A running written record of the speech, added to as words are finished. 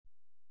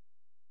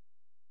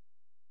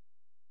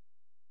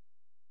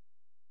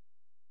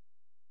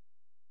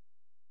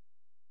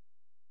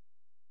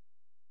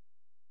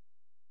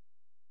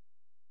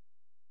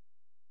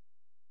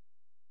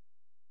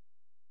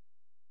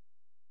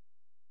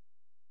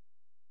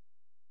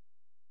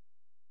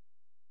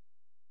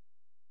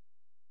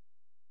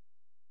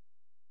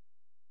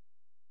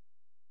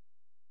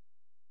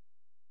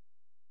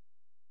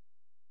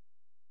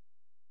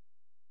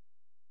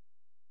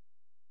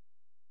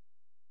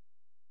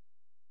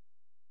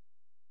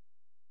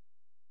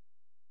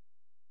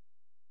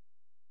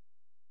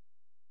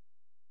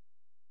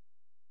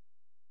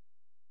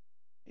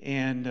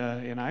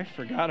and I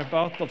forgot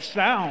about the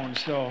sound.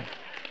 So,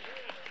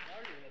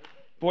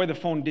 boy, the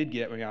phone did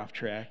get me off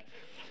track.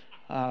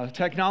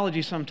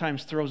 Technology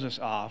sometimes throws us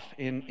off,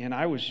 and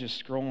I was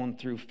just scrolling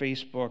through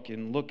Facebook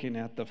and looking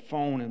at the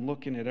phone and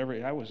looking at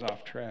I was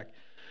off track.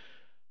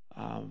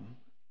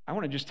 I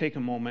want to just take a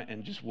moment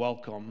and just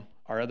welcome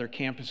our other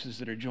campuses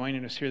that are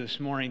joining us here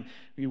this morning.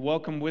 We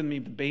welcome with me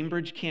the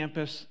Bainbridge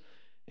campus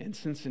and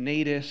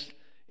Cincinnatus,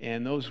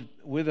 and those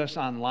with us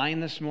online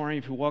this morning.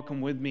 If you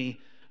welcome with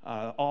me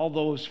all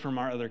those from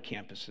our other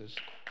campuses.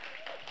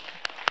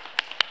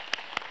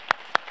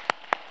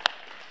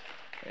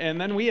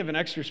 And then we have an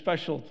extra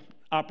special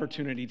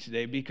opportunity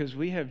today because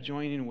we have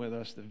joining with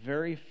us the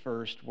very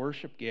first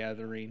worship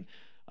gathering,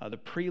 the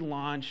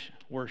pre-launch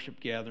worship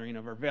gathering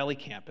of our Valley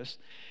campus.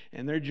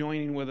 And they're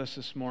joining with us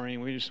this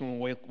morning. We just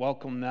want to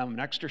welcome them. An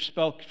extra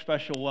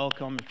special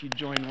welcome if you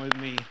join with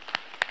me.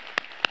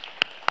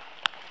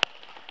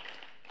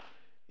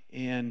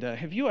 And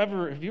have you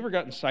ever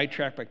gotten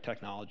sidetracked by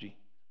technology?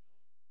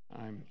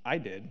 I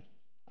did.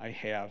 I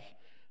have.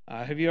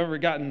 Have you ever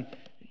gotten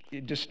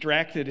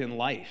distracted in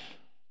life?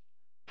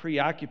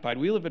 Preoccupied.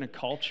 We live in a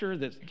culture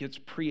that gets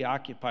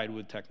preoccupied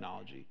with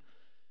technology.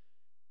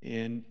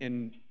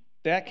 And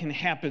that can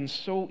happen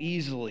so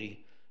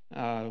easily.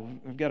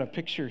 I've got a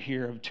picture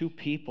here of two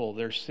people.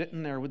 They're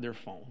sitting there with their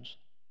phones.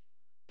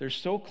 They're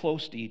so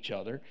close to each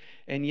other,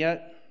 and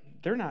yet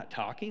they're not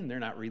talking, they're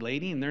not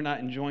relating, they're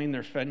not enjoying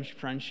their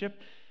friendship.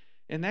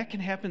 And that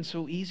can happen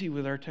so easy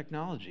with our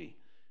technology.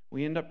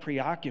 We end up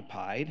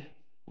preoccupied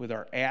with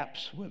our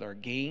apps, with our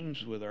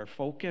games, with our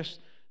focus,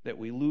 that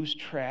we lose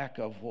track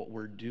of what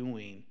we're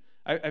doing.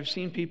 I've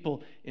seen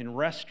people in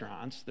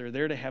restaurants, they're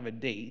there to have a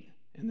date,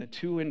 and the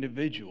two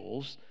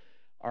individuals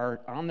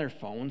are on their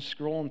phones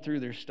scrolling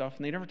through their stuff,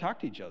 and they never talk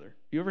to each other.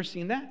 You ever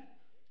seen that?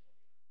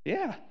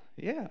 Yeah.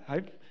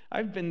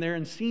 I've been there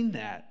and seen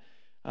that.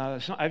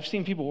 So I've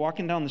seen people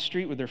walking down the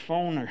street with their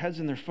phone, their heads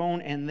in their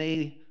phone, and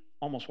they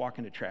almost walk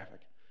into traffic.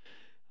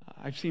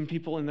 I've seen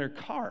people in their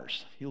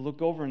cars. You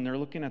look over and they're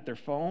looking at their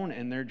phone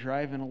and they're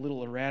driving a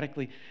little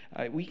erratically.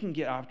 We can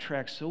get off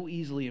track so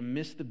easily and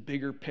miss the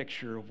bigger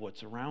picture of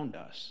what's around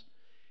us.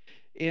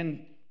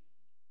 And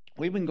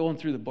we've been going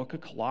through the book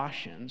of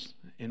Colossians,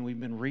 and we've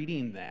been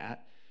reading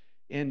that.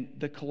 And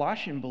the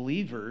Colossian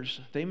believers,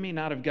 they may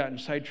not have gotten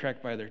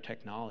sidetracked by their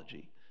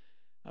technology,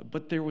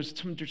 but there was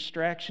some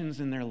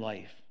distractions in their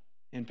life.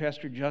 And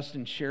Pastor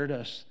Justin shared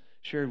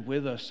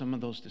with us some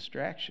of those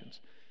distractions.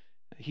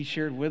 He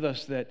shared with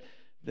us that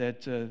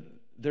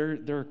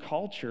their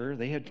culture,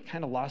 they had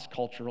kind of lost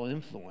cultural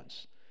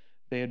influence.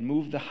 They had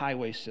moved the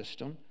highway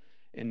system,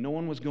 and no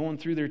one was going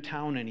through their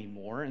town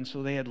anymore, and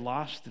so they had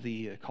lost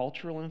the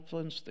cultural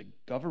influence, the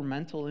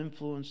governmental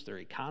influence. Their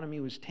economy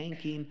was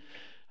tanking.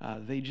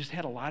 They just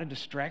had a lot of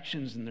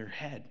distractions in their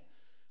head.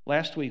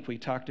 Last week we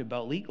talked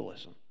about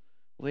legalism.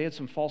 Well, they had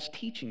some false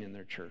teaching in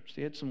their church.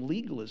 They had some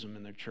legalism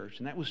in their church,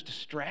 and that was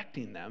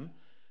distracting them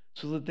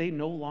so that they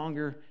no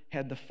longer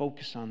had the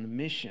focus on the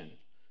mission,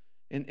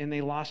 and they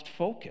lost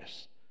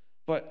focus.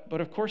 But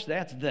of course,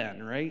 that's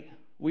then, right?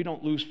 We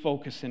don't lose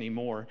focus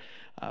anymore.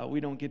 We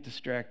don't get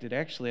distracted.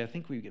 Actually, I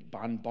think we get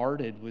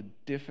bombarded with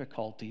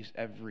difficulties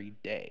every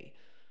day.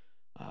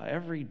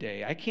 Every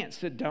day. I can't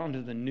sit down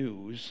to the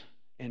news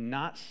and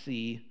not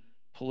see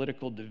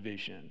political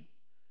division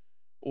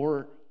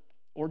or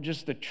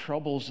just the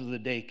troubles of the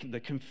day,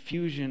 the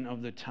confusion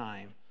of the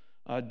time,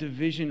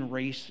 division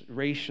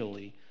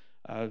racially,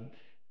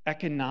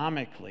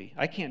 economically.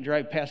 I can't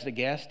drive past a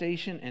gas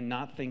station and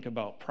not think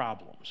about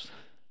problems.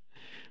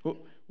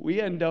 We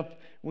end up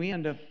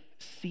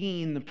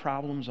seeing the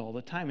problems all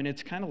the time. And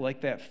it's kind of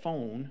like that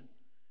phone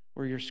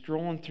where you're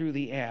scrolling through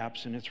the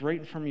apps and it's right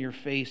in front of your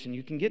face, and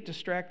you can get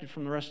distracted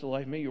from the rest of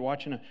life. Maybe you're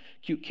watching a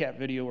cute cat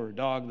video or a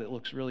dog that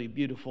looks really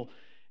beautiful,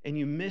 and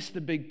you miss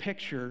the big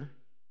picture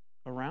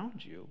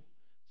around you.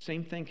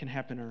 Same thing can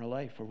happen in our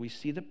life where we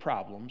see the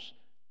problems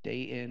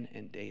day in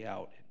and day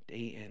out,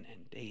 day in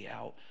and day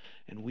out,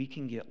 and we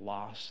can get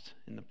lost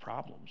in the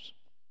problems.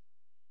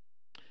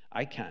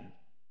 I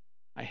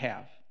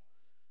have.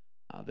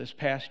 This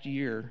past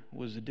year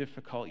was a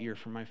difficult year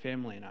for my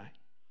family and I.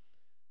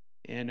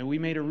 And we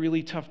made a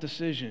really tough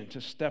decision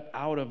to step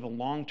out of a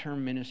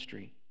long-term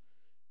ministry.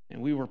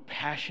 And we were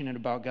passionate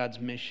about God's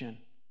mission.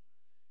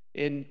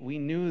 And we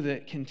knew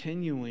that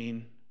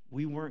continuing,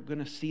 we weren't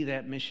going to see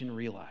that mission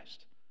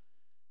realized.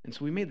 And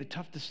so we made the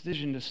tough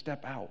decision to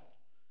step out.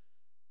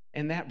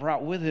 And that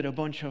brought with it a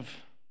bunch of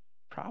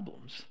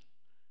problems.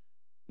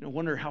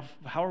 Wonder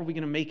how are we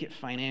going to make it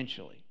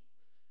financially?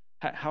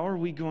 How are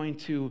we going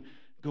to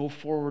go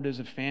forward as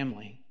a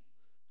family?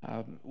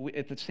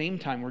 At the same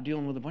time, we're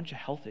dealing with a bunch of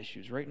health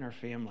issues right in our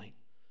family.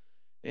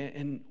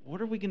 And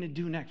what are we going to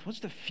do next?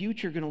 What's the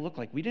future going to look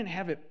like? We didn't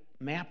have it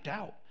mapped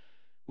out.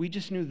 We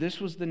just knew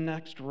this was the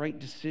next right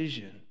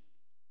decision.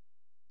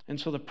 And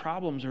so the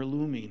problems are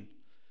looming.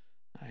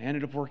 I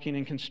ended up working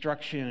in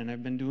construction, and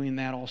I've been doing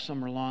that all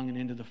summer long and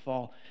into the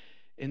fall.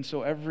 And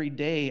so every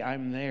day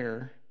I'm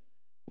there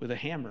with a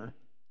hammer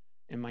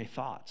in my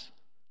thoughts.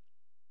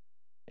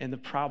 and the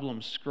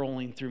problems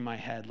scrolling through my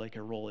head like a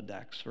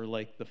Rolodex or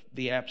like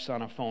the apps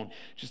on a phone,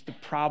 just the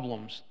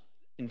problems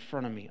in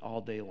front of me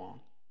all day long.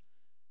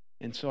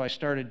 And so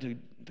the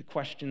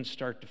questions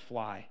start to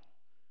fly.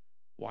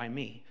 Why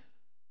me?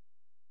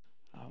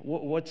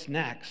 What's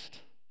next?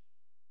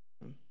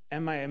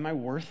 Am I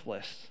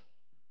worthless?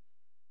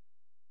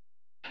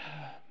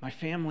 My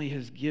family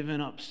has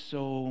given up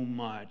so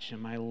much.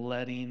 Am I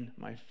letting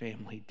my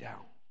family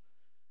down?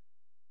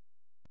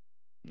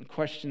 And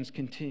questions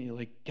continue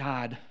like,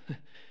 God,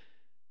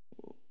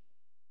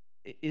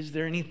 is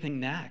there anything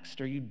next?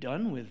 Are you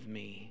done with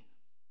me?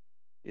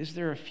 Is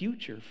there a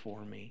future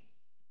for me?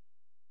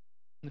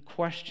 And the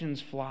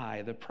questions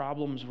fly. The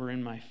problems were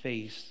in my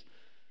face.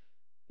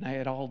 And I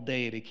had all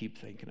day to keep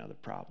thinking of the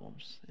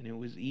problems. And it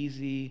was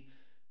easy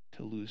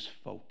to lose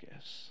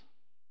focus.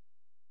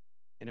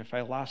 And if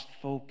I lost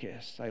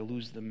focus, I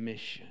lose the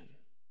mission.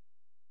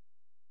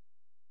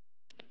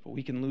 But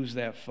we can lose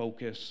that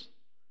focus.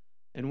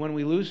 And when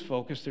we lose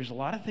focus, there's a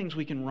lot of things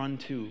we can run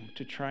to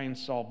try and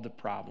solve the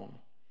problem.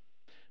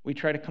 We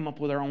try to come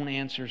up with our own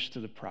answers to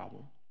the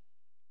problem.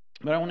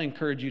 But I want to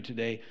encourage you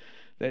today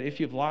that if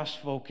you've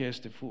lost focus,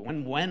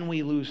 when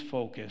we lose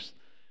focus,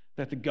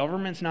 that the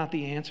government's not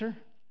the answer.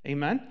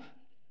 Amen?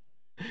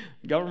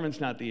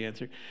 Government's not the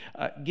answer.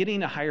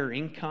 Getting a higher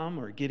income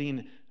or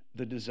getting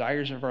the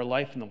desires of our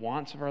life and the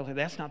wants of our life,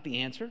 that's not the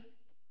answer.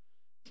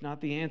 It's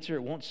not the answer.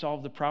 It won't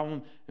solve the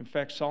problem. In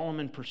fact,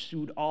 Solomon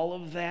pursued all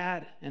of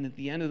that. And at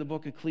the end of the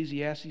book of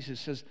Ecclesiastes, it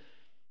says,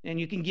 and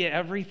you can get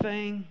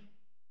everything,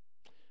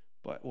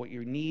 but what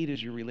you need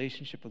is your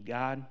relationship with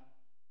God.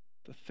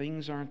 The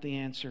things aren't the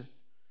answer.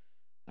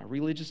 Now,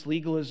 religious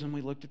legalism,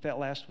 we looked at that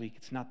last week.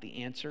 It's not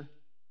the answer.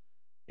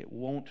 It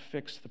won't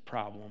fix the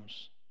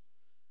problems.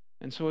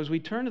 And so as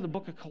we turn to the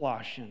book of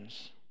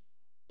Colossians,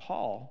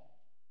 Paul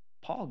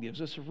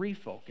gives us a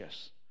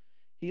refocus.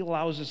 He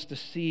allows us to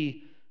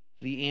see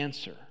the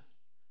answer.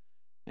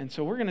 And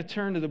so we're going to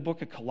turn to the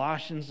book of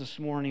Colossians this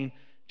morning,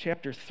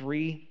 chapter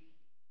 3.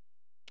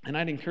 And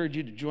I'd encourage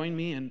you to join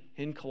me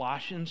in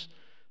Colossians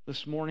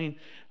this morning.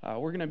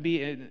 We're going to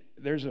be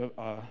there's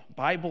a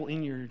Bible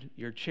in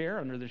your chair,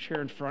 under the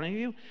chair in front of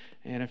you.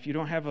 And if you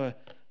don't have a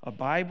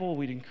Bible,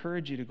 we'd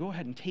encourage you to go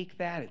ahead and take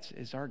that.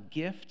 It's our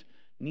gift.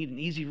 You need an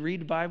easy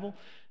read Bible.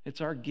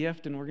 It's our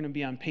gift, and we're going to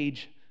be on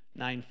page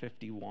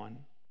 951.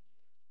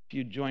 If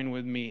you join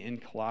with me in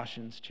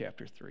Colossians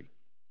chapter 3.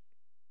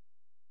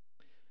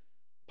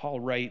 Paul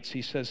writes,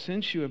 he says,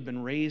 since you have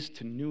been raised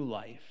to new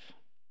life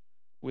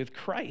with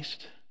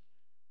Christ,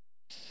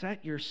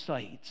 set your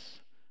sights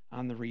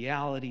on the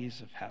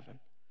realities of heaven,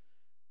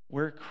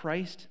 where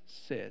Christ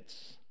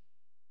sits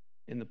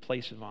in the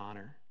place of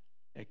honor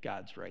at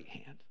God's right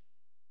hand.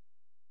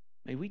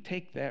 May we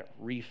take that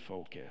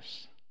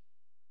refocus.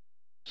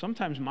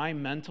 Sometimes my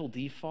mental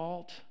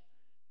default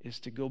is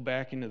to go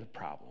back into the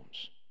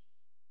problems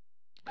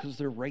because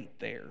they're right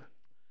there.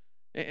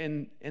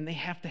 And they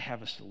have to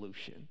have a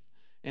solution.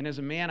 And as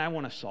a man, I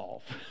want to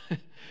solve.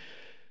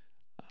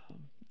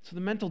 So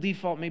the mental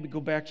default maybe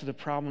go back to the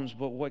problems,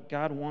 but what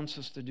God wants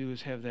us to do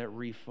is have that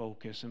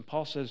refocus. And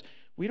Paul says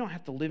we don't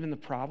have to live in the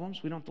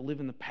problems. We don't have to live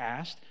in the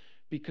past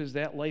because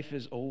that life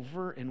is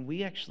over, and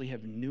we actually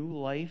have new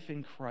life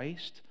in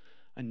Christ,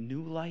 a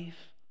new life,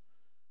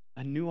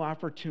 a new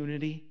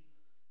opportunity.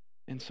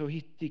 And so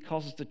he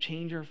calls us to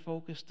change our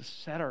focus, to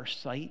set our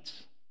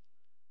sights.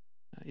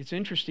 It's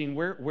interesting,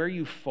 where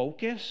you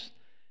focus,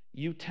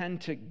 you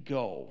tend to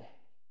go.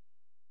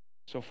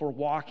 So if we're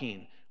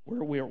walking,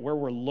 where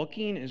we're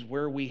looking is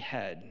where we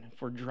head.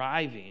 If we're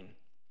driving,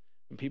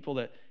 and people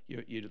that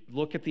you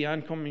look at the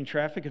oncoming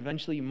traffic,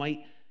 eventually you might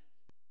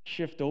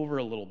shift over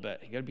a little bit.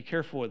 You got to be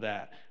careful with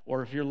that.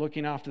 Or if you're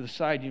looking off to the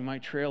side, you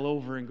might trail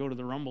over and go to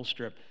the rumble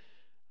strip.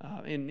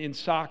 In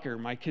soccer,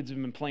 my kids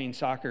have been playing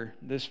soccer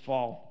this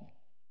fall.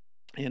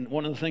 And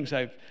one of the things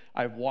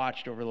I've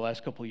watched over the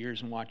last couple of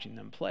years in watching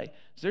them play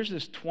is there's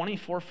this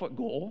 24-foot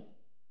goal,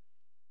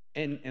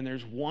 and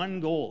there's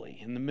one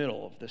goalie in the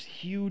middle of this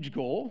huge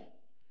goal.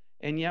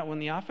 And yet when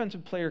the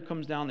offensive player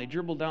comes down, they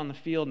dribble down the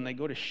field and they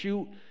go to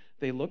shoot,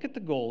 they look at the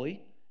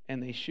goalie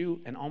and they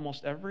shoot, and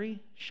almost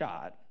every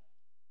shot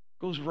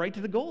goes right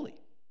to the goalie.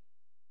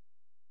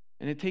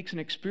 And it takes an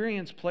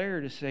experienced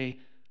player to say,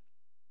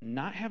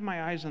 not have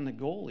my eyes on the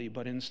goalie,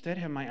 but instead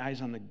have my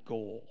eyes on the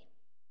goal.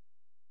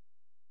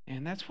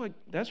 And that's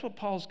what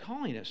Paul's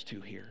calling us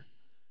to here,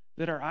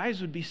 that our eyes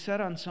would be set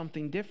on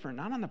something different,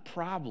 not on the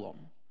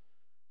problem,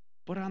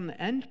 but on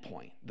the end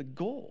point, the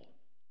goal,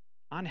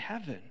 on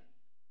heaven.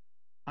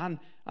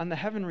 On the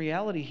heaven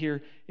reality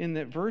here in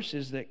that verse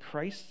is that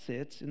Christ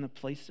sits in the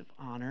place of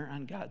honor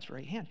on God's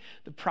right hand.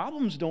 The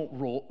problems don't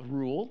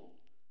rule.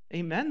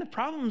 Amen? The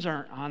problems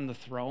aren't on the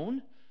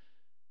throne.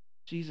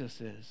 Jesus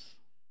is.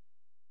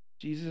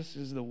 Jesus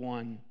is the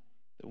one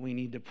that we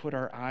need to put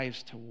our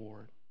eyes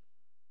toward.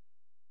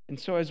 And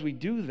so as we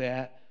do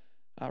that,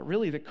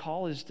 really the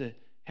call is to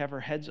have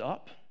our heads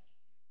up,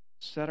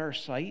 set our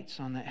sights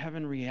on that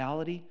heaven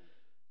reality,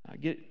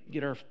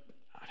 get our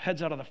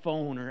heads out of the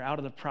phone or out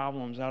of the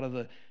problems, out of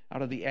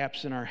out of the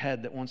apps in our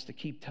head that wants to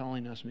keep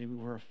telling us maybe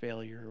we're a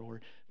failure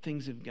or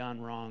things have gone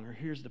wrong or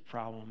here's the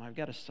problem, I've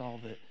got to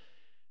solve it.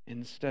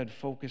 Instead,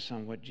 focus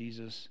on what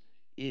Jesus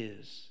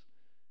is,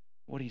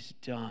 what he's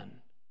done,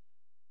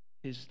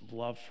 his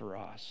love for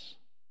us.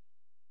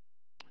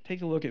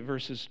 Take a look at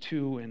verses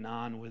 2 and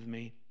on with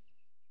me.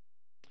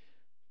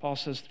 Paul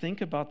says,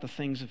 think about the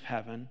things of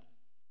heaven,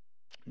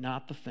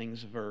 not the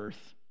things of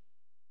earth.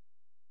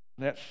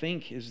 That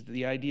think is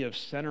the idea of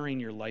centering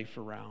your life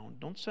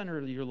around. Don't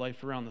center your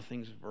life around the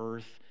things of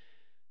earth.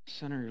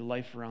 Center your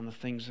life around the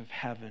things of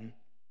heaven.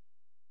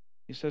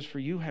 He says, for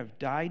you have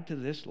died to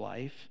this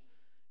life,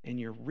 and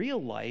your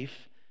real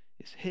life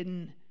is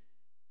hidden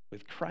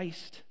with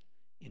Christ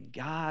in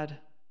God.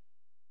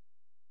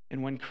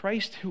 And when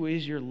Christ, who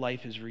is your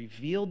life, is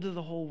revealed to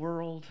the whole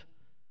world,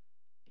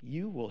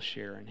 you will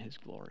share in his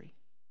glory.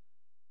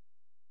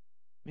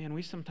 Man,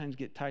 we sometimes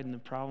get tied in the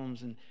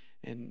problems,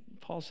 and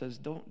Paul says,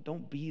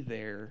 don't be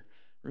there.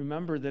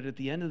 Remember that at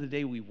the end of the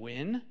day, we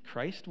win.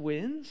 Christ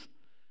wins.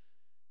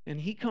 And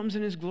he comes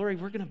in his glory.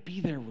 We're going to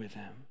be there with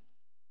him.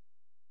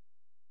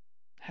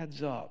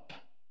 Heads up.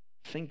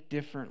 Think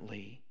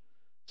differently.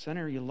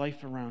 Center your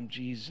life around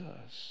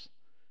Jesus.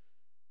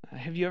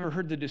 Have you ever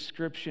heard the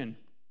description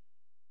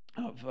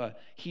of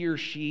he or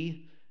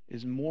she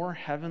is more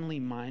heavenly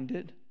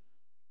minded,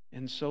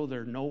 and so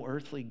they're no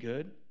earthly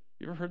good?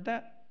 You ever heard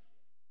that?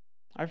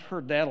 I've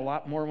heard that a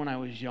lot more when I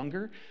was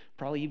younger.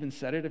 Probably even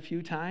said it a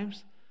few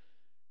times.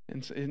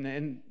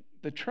 And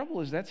the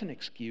trouble is that's an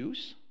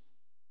excuse.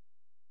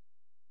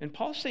 And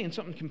Paul's saying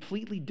something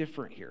completely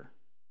different here.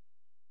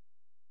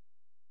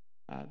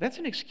 That's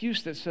an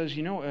excuse that says,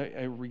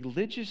 a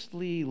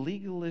religiously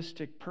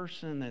legalistic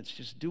person that's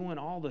just doing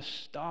all this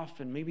stuff,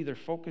 and maybe they're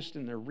focused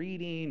in their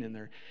reading and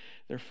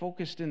they're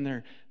focused in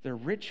their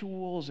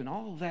rituals and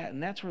all of that,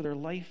 and that's where their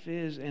life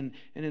is. And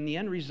in the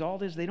end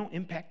result is they don't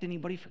impact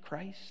anybody for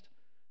Christ.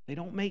 They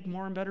don't make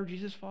more and better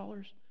Jesus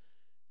followers.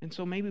 And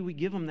so maybe we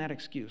give them that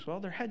excuse. Well,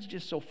 their head's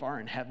just so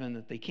far in heaven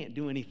that they can't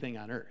do anything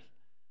on earth.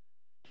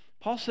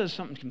 Paul says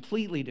something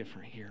completely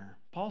different here.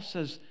 Paul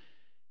says,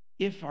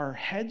 if our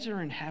heads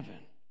are in heaven,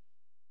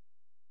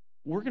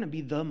 we're going to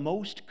be the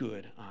most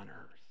good on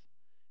earth.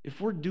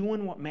 If we're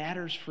doing what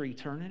matters for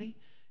eternity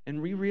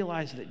and we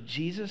realize that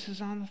Jesus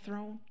is on the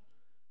throne,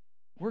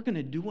 we're going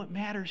to do what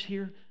matters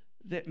here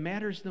that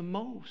matters the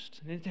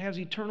most. And it has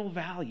eternal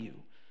value.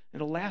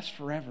 It'll last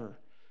forever.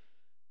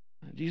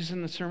 Jesus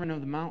in the Sermon on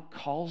the Mount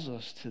calls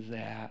us to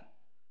that.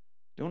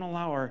 Don't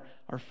allow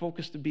our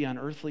focus to be on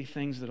earthly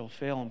things that'll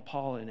fail and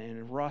pall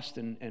and rust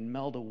and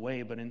melt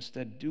away, but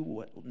instead do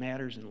what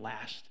matters and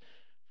last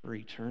for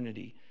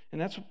eternity. And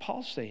that's what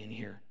Paul's saying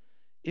here.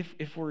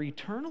 If we're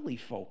eternally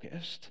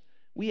focused,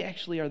 we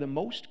actually are the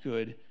most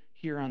good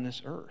here on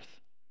this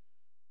earth.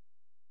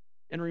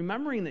 And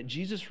remembering that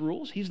Jesus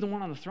rules, he's the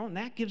one on the throne,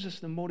 that gives us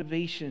the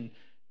motivation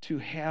to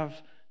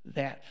have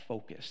that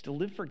focus, to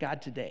live for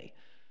God today,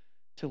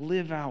 to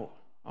live out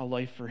a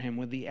life for him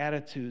with the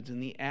attitudes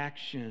and the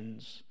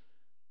actions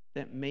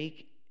that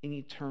make an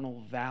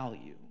eternal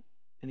value,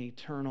 an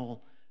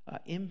eternal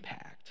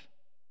impact.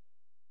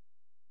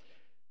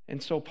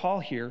 And so Paul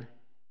here,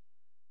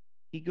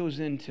 he goes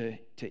in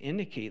to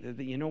indicate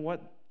that, you know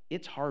what?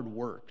 It's hard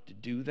work to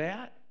do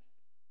that.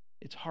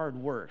 It's hard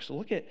work. So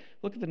look at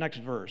the next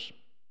verse.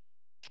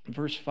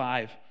 Verse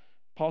 5,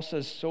 Paul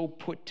says, so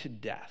put to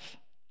death.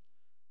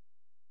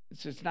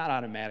 It's not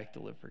automatic to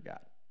live for God.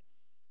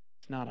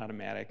 It's not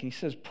automatic. And he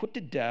says, put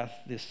to death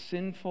the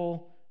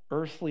sinful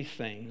earthly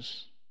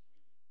things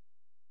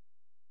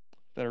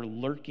that are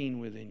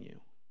lurking within you.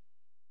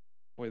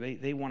 Boy,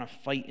 they want to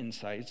fight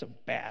inside. It's a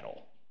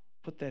battle.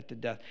 Put that to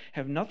death.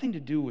 Have nothing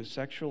to do with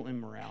sexual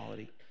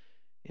immorality,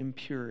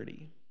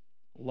 impurity,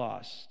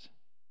 lust,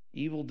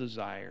 evil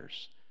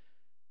desires.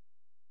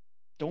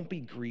 Don't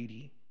be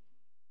greedy.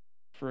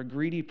 For a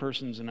greedy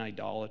person's an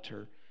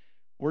idolater,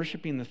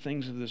 worshiping the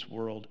things of this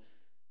world.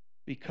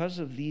 Because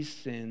of these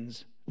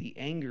sins, the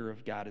anger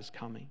of God is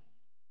coming.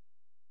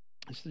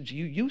 He says,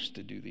 you used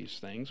to do these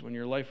things when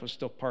your life was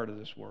still part of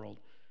this world.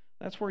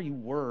 That's where you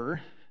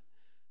were.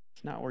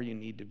 It's not where you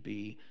need to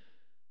be.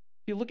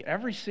 If you look at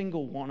every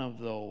single one of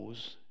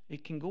those,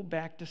 it can go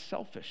back to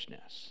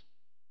selfishness.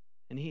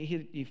 And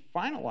he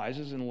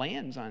finalizes and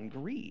lands on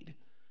greed.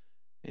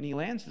 And he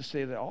lands to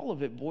say that all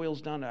of it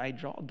boils down to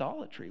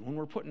idolatry. When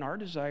we're putting our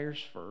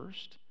desires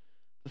first,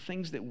 the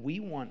things that we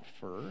want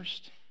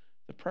first,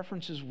 the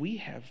preferences we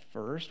have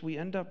first, we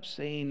end up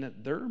saying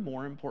that they're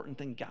more important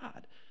than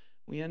God.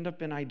 We end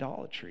up in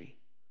idolatry.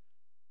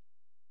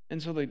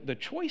 And so the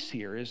choice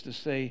here is to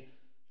say,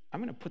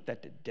 I'm going to put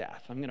that to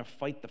death. I'm going to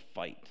fight the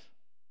fight.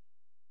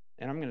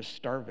 And I'm going to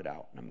starve it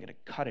out. And I'm going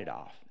to cut it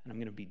off. And I'm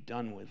going to be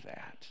done with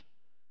that.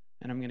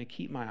 And I'm going to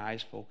keep my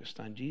eyes focused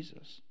on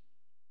Jesus.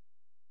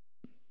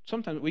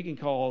 Sometimes we can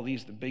call all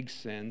these the big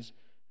sins.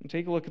 And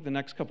take a look at the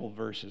next couple of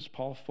verses.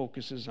 Paul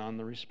focuses on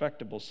the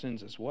respectable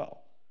sins as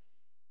well.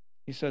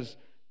 He says,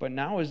 but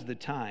now is the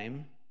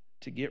time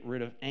to get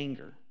rid of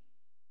anger,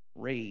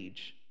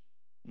 rage,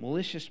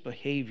 malicious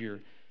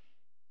behavior,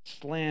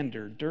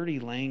 slander, dirty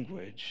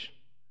language.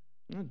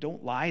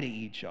 Don't lie to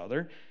each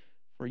other,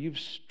 for you've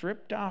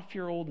stripped off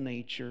your old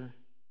nature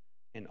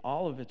and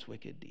all of its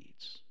wicked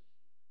deeds.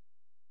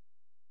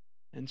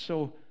 And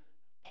so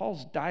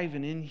Paul's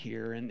diving in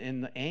here,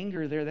 and the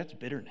anger there, that's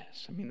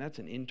bitterness. I mean, that's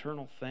an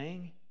internal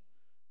thing.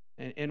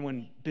 And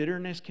when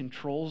bitterness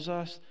controls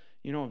us,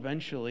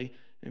 eventually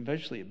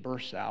it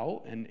bursts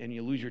out and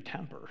you lose your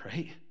temper,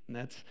 right? And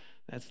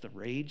that's the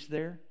rage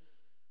there.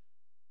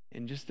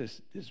 And just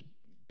this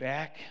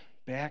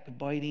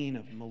backbiting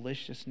of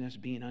maliciousness,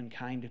 being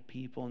unkind to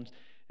people.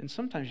 And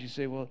sometimes you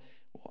say, well,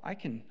 I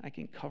can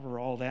cover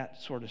all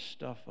that sort of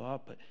stuff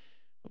up, but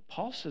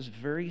Paul says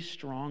very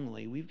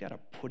strongly, we've got to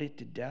put it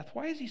to death.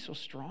 Why is he so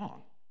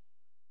strong?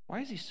 Why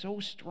is he so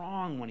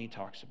strong when he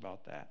talks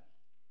about that?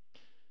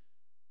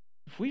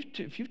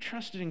 If you've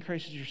trusted in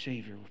Christ as your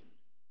Savior,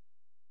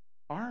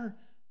 our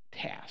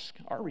task,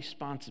 our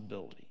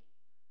responsibility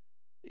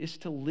is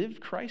to live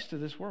Christ to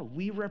this world.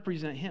 We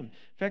represent him.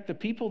 In fact, the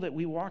people that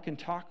we walk and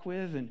talk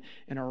with and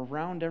are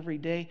around every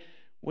day,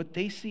 what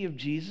they see of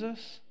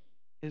Jesus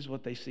is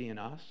what they see in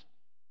us.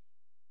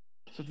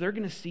 So if they're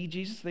going to see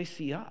Jesus, they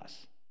see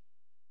us.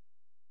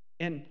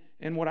 And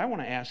what I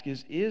want to ask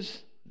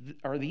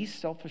are these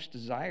selfish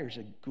desires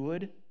a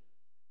good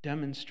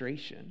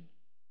demonstration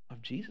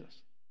of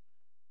Jesus?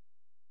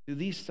 Do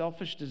these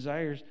selfish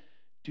desires,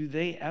 do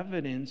they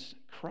evidence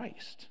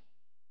Christ?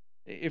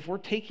 If we're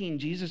taking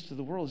Jesus to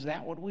the world, is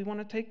that what we want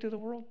to take to the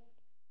world?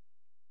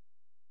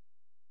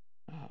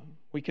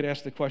 We could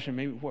ask the question,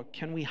 maybe, what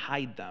can we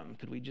hide them?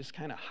 Could we just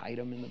kind of hide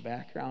them in the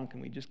background?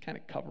 Can we just kind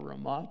of cover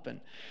them up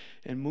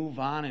and move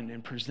on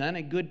and present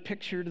a good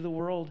picture to the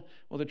world?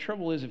 Well, the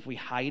trouble is if we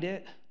hide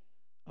it,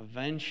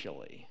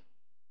 eventually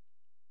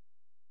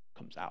it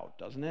comes out,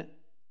 doesn't it?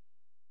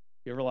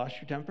 You ever lost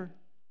your temper?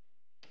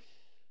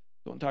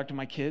 Don't talk to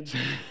my kids.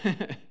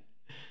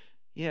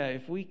 Yeah,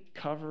 if we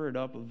cover it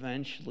up,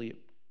 eventually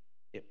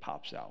it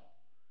pops out.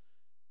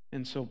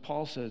 And so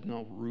Paul says,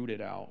 no, root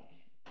it out,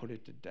 put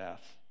it to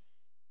death,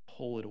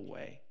 pull it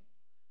away.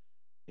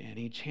 And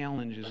he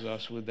challenges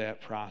us with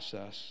that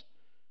process.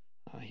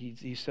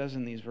 He says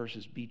in these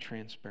verses, be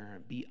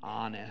transparent, be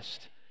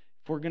honest.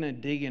 If we're going to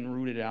dig and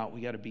root it out,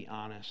 we got to be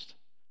honest.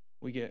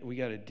 We got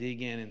to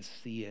dig in and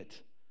see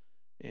it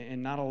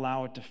and not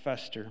allow it to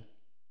fester.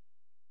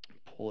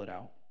 Pull it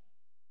out.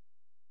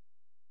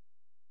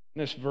 In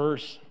this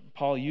verse,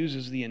 Paul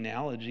uses the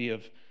analogy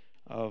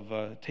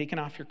of taking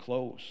off your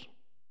clothes,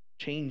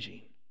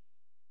 changing,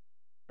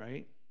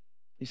 right?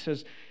 He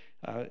says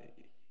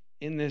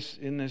in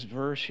this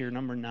verse here,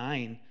 number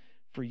 9,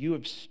 for you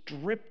have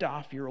stripped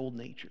off your old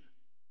nature.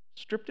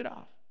 Stripped it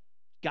off.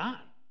 Gone.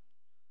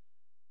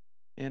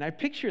 And I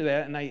picture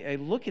that, and I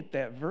look at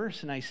that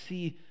verse, and I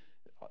see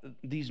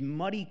these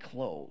muddy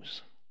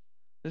clothes.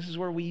 This is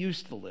where we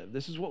used to live.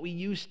 This is what we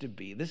used to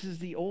be. This is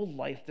the old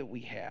life that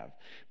we have.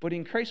 But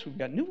in Christ, we've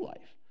got new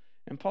life.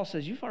 And Paul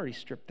says, you've already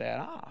stripped that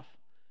off.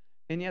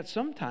 And yet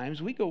sometimes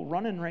we go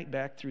running right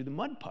back through the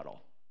mud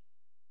puddle.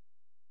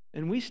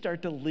 And we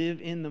start to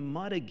live in the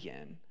mud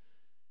again.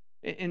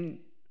 And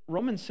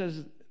Romans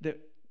says that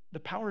the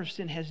power of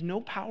sin has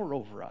no power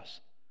over us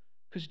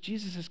because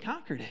Jesus has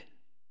conquered it.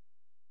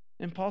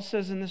 And Paul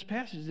says in this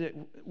passage that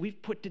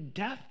we've put to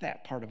death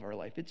that part of our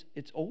life.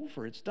 It's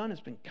over. It's done. It's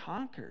been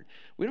conquered.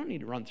 We don't need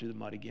to run through the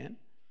mud again.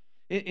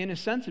 In a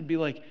sense, it'd be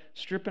like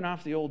stripping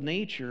off the old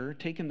nature,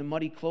 taking the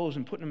muddy clothes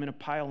and putting them in a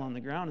pile on the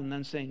ground and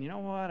then saying, you know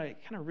what, I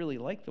kind of really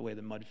like the way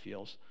the mud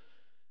feels.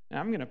 And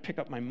I'm going to pick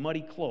up my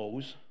muddy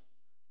clothes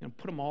and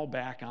put them all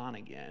back on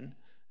again,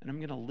 and I'm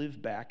going to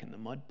live back in the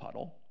mud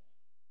puddle.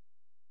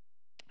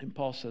 And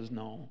Paul says,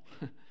 no,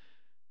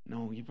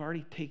 no, you've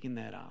already taken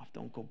that off.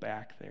 Don't go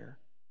back there.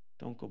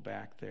 Don't go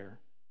back there.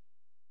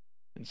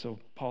 And so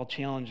Paul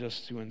challenged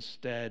us to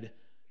instead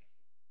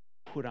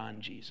put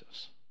on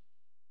Jesus.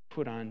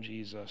 Put on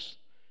Jesus.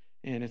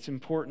 And it's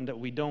important that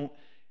we don't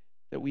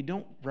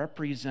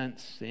represent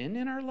sin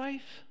in our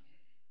life,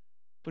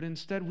 but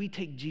instead we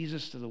take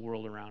Jesus to the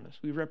world around us.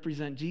 We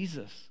represent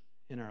Jesus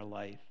in our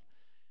life.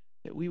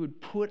 That we would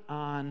put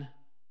on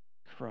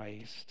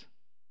Christ.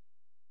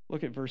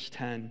 Look at verse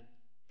 10.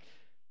 It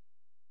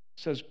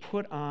says,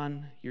 put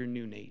on your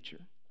new nature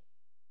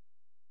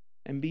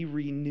and be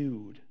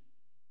renewed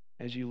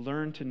as you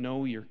learn to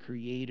know your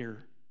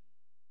Creator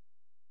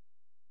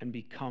and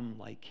become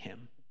like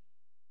him.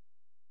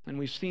 And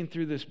we've seen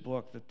through this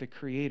book that the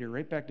Creator,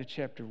 right back to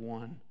chapter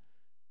 1,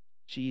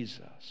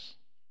 Jesus,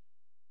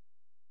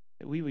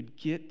 that we would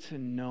get to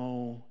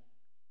know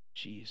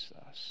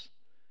Jesus.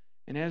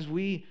 And as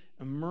we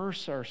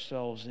immerse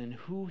ourselves in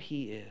who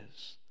he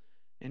is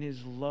and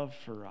his love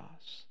for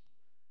us,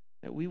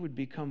 that we would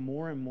become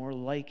more and more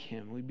like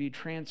him. We'd be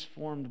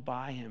transformed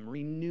by him,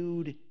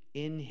 renewed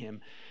in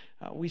him.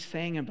 We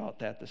sang about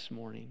that this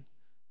morning.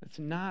 It's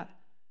not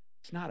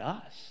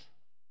us,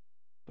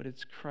 but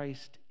it's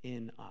Christ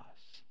in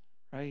us,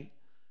 right?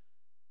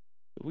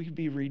 We could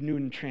be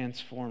renewed and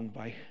transformed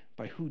by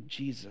who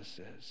Jesus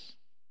is.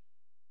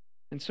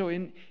 And so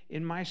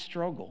in my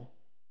struggle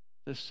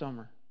this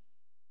summer,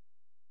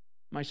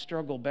 my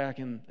struggle back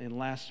in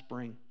last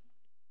spring,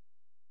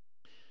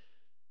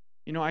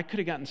 I could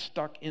have gotten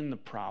stuck in the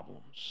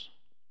problems.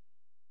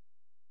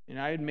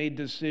 I had made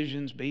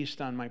decisions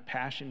based on my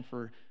passion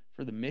for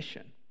the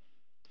mission.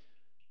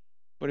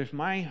 But if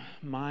my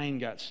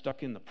mind got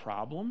stuck in the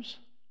problems,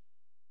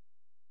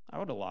 I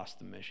would have lost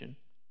the mission.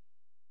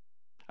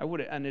 I would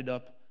have ended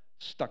up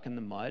stuck in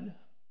the mud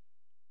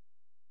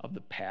of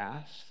the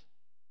past.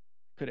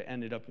 I could have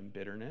ended up in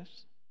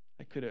bitterness.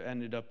 I could have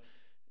ended up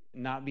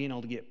not being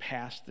able to get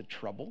past the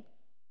trouble.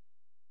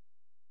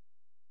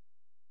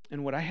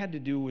 And what I had to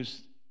do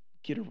was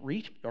get a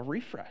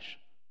refresh,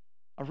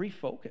 a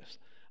refocus.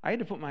 I had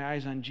to put my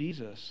eyes on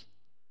Jesus.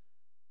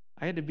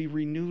 I had to be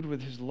renewed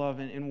with his love.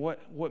 And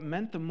what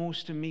meant the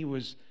most to me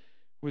was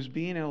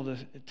being able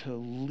to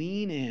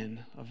lean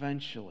in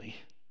eventually.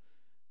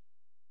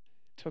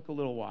 It took a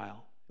little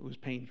while. It was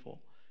painful.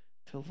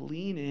 To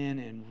lean in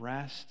and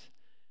rest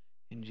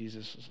in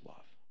Jesus' love.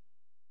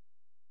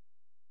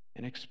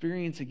 And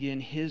experience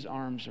again his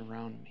arms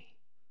around me.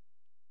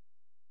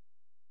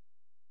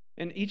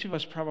 And each of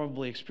us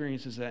probably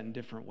experiences that in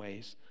different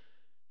ways.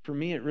 For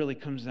me, it really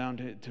comes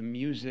down to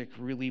music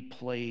really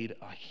played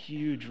a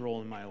huge role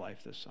in my life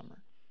this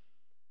summer.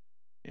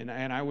 And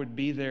I would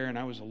be there, and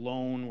I was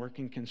alone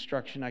working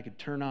construction. I could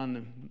turn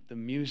on the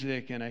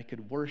music, and I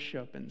could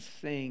worship and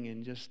sing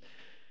and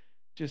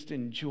just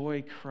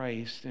enjoy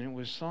Christ. And it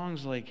was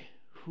songs like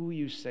Who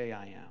You Say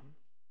I Am.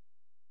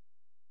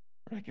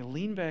 Where I could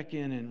lean back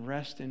in and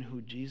rest in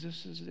who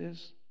Jesus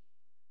is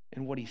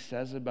and what he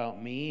says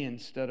about me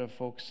instead of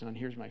focusing on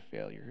here's my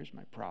failure, here's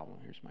my problem,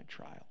 here's my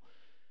trial.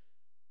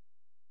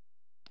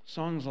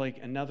 Songs like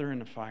Another in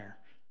the Fire.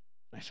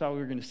 I saw we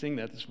were going to sing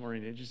that this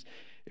morning.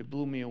 It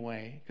blew me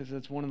away because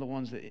it's one of the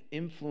ones that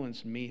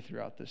influenced me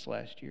throughout this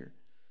last year.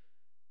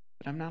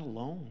 But I'm not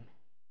alone.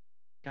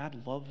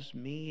 God loves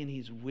me, and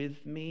he's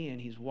with me, and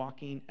he's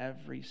walking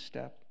every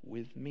step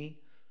with me.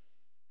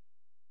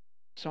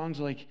 Songs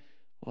like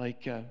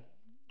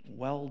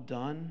Well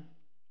Done,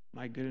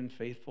 My Good and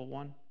Faithful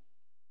One.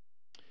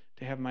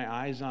 To have my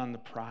eyes on the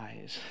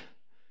prize.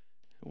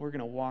 We're going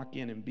to walk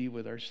in and be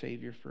with our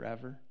Savior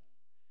forever.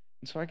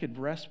 And so I could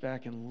rest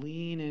back and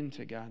lean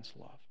into God's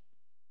love.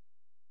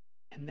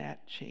 And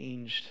that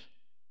changed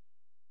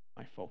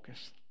my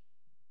focus.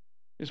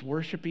 Just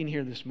worshiping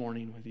here this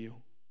morning with you.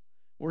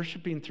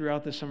 Worshiping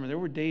throughout the summer. There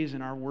were days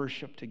in our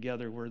worship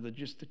together where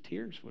just the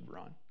tears would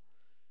run.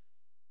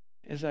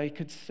 As I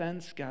could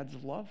sense God's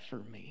love for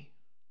me.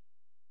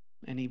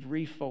 And he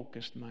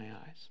refocused my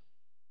eyes.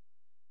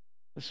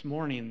 This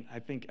morning, I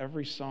think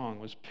every song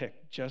was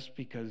picked just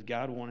because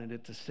God wanted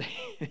it to say,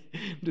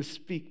 to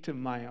speak to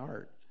my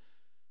heart.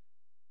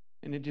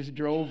 And it just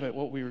drove at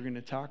what we were going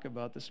to talk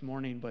about this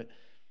morning. But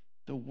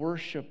the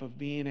worship of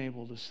being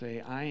able to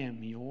say, I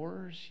am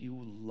yours,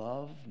 you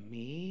love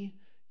me,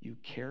 you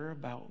care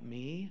about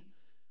me.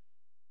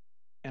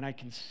 And I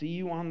can see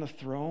you on the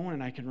throne,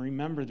 and I can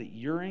remember that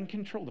you're in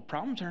control. The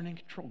problems aren't in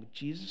control, but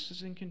Jesus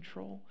is in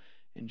control.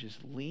 And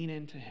just lean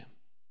into him.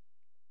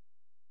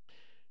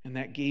 And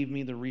that gave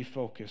me the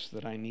refocus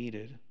that I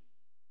needed.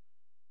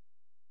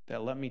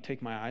 That let me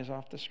take my eyes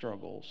off the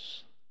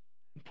struggles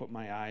and put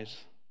my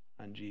eyes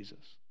on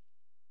Jesus.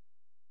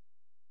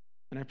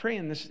 And I pray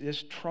in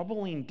this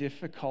troubling,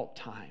 difficult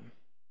time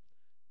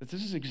that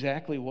this is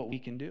exactly what we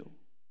can do.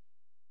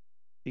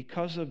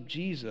 Because of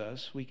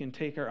Jesus, we can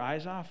take our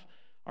eyes off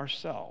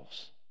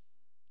ourselves,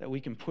 that we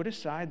can put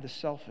aside the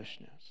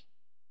selfishness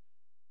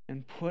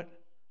and put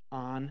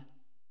on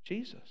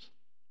Jesus.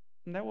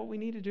 Isn't that what we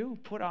need to do?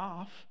 Put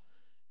off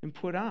and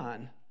put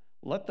on.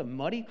 Let the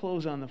muddy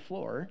clothes on the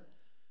floor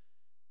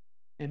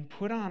and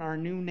put on our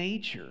new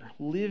nature.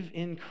 Live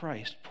in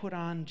Christ. Put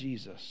on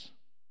Jesus.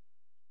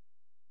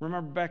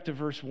 Remember back to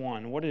verse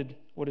 1. What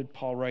did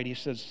Paul write? He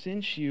says,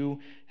 since you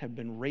have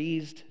been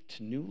raised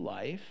to new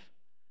life,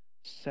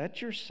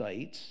 set your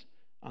sights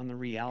on the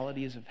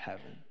realities of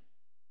heaven.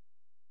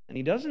 And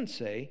he doesn't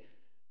say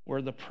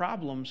where the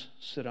problems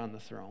sit on the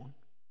throne.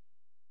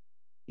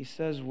 He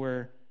says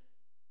where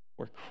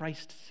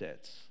Christ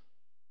sits,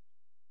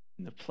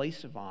 in the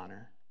place of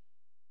honor,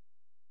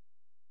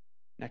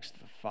 next to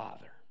the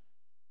Father.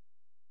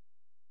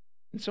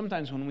 And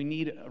sometimes when we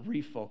need a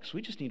refocus,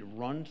 we just need to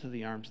run to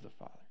the arms of the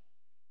Father.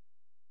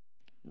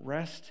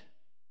 Rest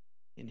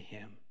in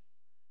him.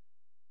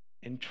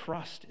 And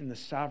trust in the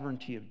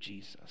sovereignty of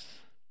Jesus,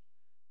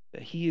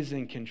 that he is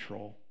in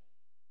control.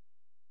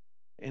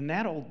 And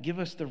that'll give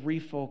us the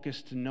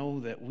refocus to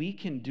know that we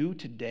can do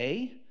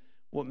today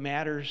what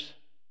matters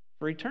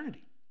for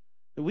eternity.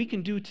 That we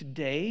can do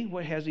today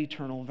what has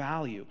eternal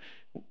value.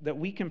 That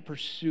we can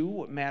pursue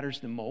what matters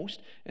the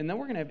most, and then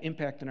we're going to have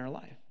impact in our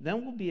life.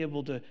 Then we'll be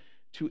able to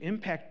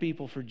impact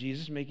people for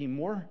Jesus, making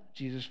more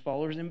Jesus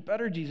followers and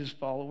better Jesus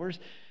followers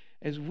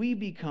as we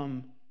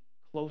become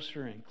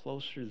closer and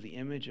closer to the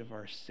image of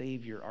our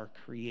Savior, our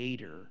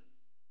Creator,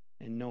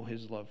 and know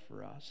his love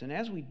for us. And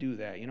as we do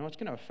that, it's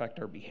going to affect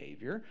our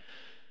behavior.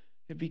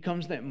 It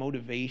becomes that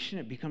motivation,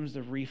 it becomes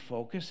the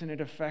refocus, and it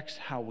affects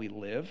how we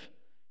live.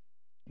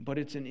 But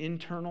it's an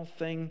internal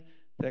thing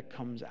that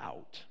comes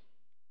out.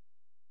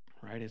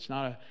 Right? It's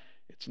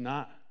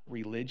not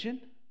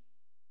religion.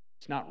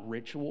 It's not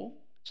ritual.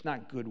 It's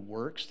not good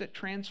works that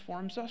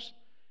transforms us.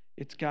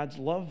 It's God's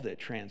love that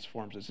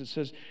transforms us. It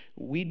says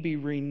we'd be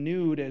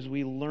renewed as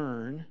we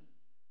learn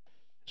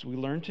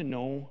to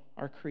know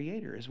our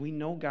Creator. As we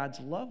know God's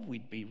love,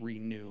 we'd be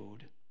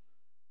renewed.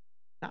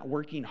 Not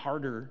working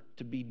harder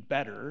to be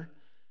better,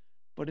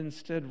 but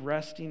instead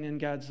resting in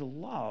God's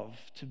love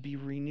to be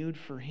renewed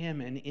for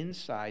Him. And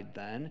inside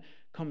then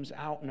comes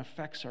out and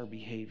affects our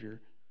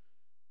behavior.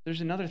 There's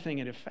another thing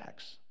it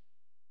affects.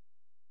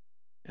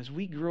 As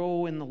we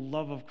grow in the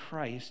love of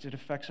Christ, it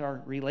affects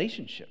our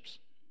relationships.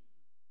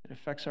 It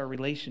affects our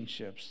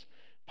relationships.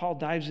 Paul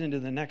dives into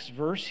the next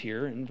verse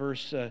here in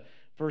verse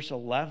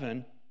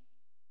 11,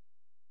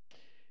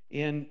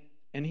 and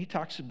he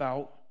talks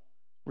about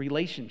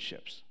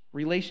relationships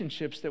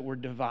that were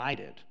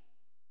divided,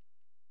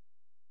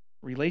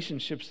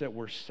 relationships that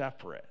were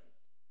separate.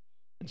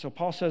 And so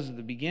Paul says at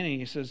the beginning,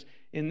 he says,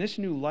 in this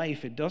new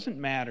life, it doesn't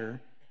matter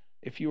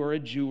if you are a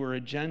Jew or a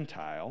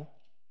Gentile,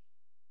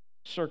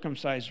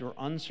 circumcised or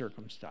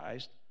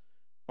uncircumcised,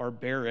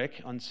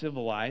 barbaric,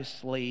 uncivilized,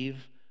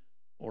 slave,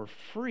 or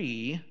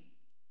free.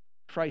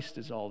 Christ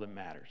is all that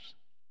matters.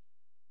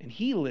 And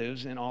He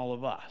lives in all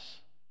of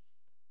us.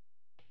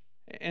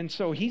 And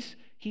so he's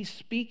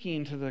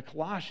speaking to the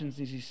Colossians,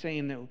 and he's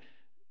saying that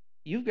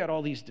you've got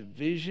all these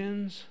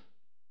divisions,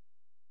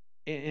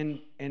 and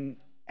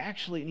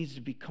actually it needs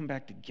to come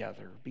back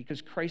together,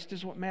 because Christ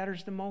is what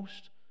matters the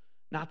most.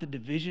 Not the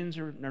divisions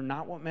are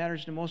not what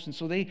matters the most. And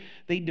so they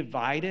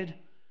divided.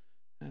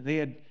 They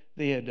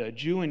had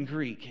Jew and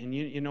Greek. And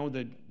you know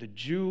the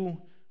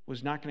Jew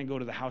was not going to go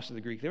to the house of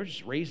the Greek. They were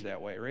just raised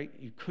that way, right?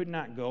 You could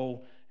not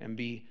go and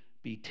be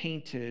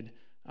tainted,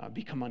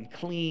 become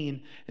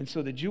unclean. And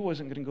so the Jew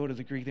wasn't going to go to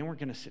the Greek. They weren't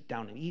going to sit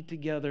down and eat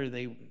together.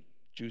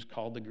 Jews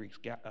called the Greeks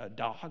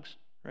dogs,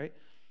 right?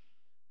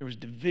 There was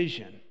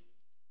division.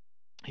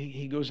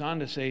 He goes on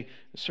to say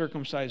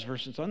circumcised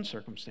versus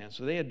uncircumcised.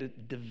 So they had a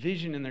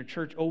division in their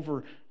church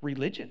over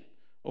religion,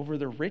 over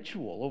their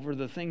ritual, over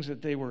the things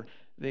that they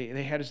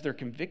had as their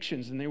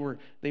convictions, and they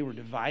were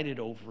divided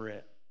over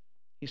it.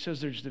 He says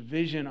there's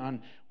division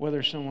on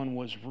whether someone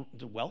was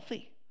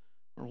wealthy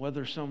or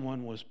whether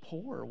someone was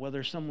poor, or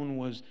whether someone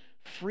was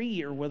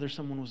free or whether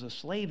someone was a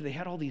slave. They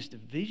had all these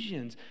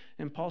divisions.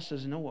 And Paul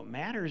says, no, what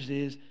matters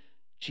is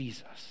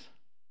Jesus.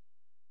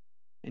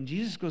 And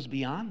Jesus goes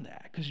beyond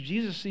that, because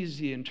Jesus sees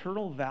the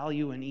internal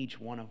value in each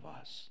one of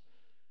us.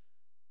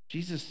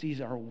 Jesus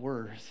sees our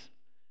worth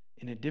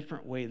in a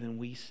different way than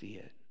we see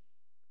it.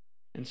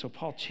 And so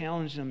Paul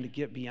challenged them to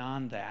get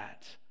beyond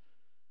that.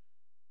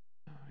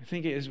 I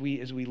think as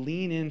we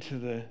lean into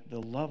the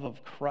love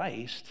of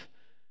Christ,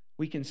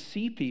 we can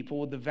see people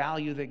with the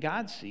value that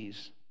God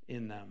sees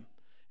in them.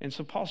 And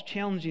so Paul's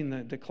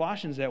challenging the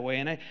Colossians that way.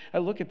 And I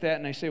look at that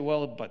and I say,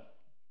 well,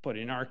 but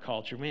in our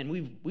culture, man,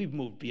 we've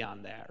moved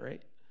beyond that,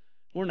 right?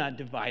 We're not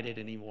divided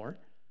anymore.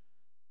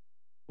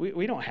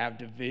 We don't have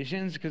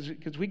divisions,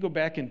 because we go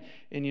back and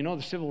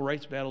the civil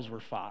rights battles were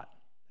fought.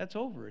 That's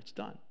over. It's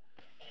done.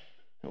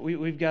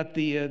 We've got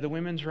the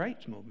women's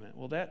rights movement.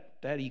 Well,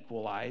 that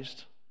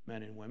equalized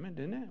men and women,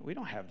 didn't it? We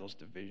don't have those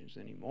divisions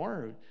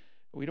anymore.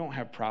 We don't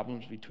have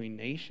problems between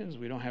nations.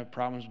 We don't have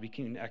problems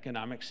between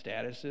economic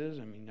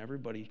statuses. I mean,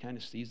 everybody kind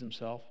of sees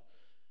himself.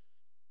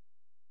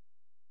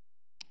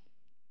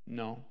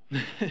 No.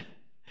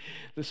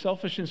 The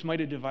selfishness might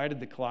have divided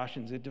the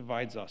Colossians. It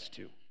divides us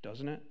too,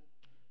 doesn't it?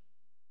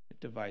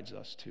 It divides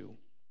us too.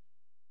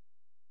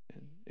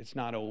 And it's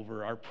not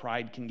over. Our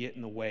pride can get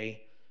in the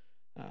way.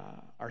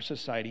 Our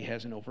society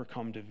hasn't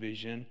overcome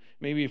division.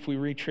 Maybe if we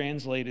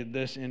retranslated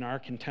this in our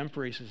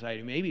contemporary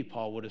society, maybe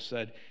Paul would have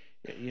said,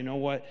 you know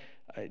what?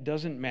 It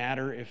doesn't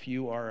matter if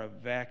you are a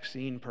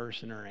vaccine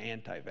person or an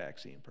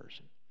anti-vaccine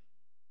person.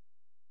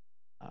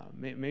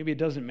 Maybe it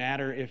doesn't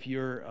matter if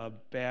you're a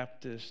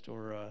Baptist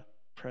or a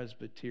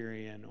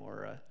Presbyterian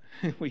or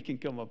we can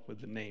come up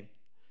with a name.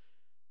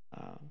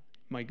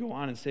 Might go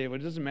on and say, well,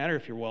 it doesn't matter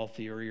if you're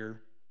wealthy or you're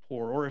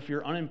poor, or if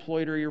you're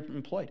unemployed or you're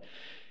employed.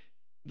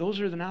 Those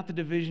are not the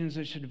divisions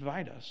that should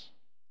divide us.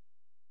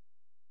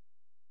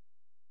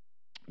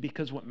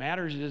 Because what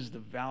matters is the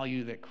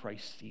value that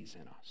Christ sees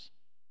in us.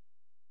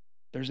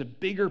 There's a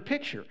bigger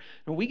picture.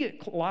 And we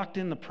get locked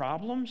in the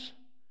problems,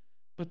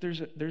 but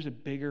there's a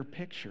bigger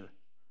picture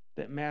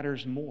that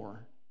matters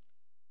more.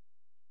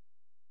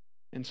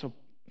 And so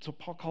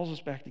Paul calls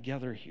us back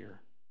together here.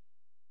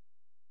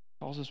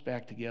 Calls us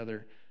back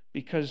together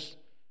because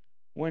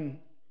when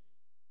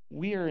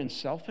we are in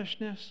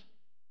selfishness,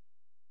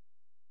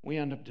 we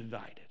end up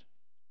divided.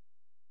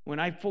 When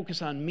I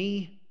focus on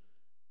me,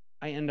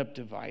 I end up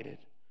divided.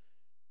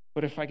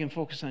 But if I can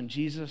focus on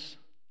Jesus,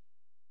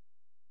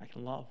 I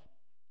can love.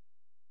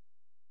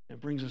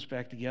 It brings us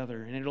back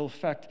together, and it'll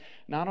affect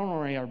not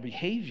only our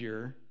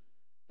behavior,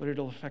 but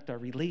it'll affect our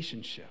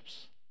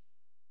relationships.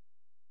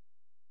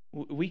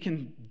 We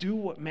can do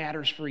what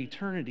matters for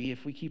eternity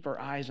if we keep our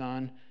eyes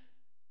on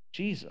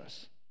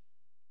Jesus.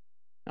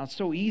 Now, it's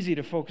so easy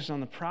to focus on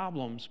the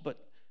problems, but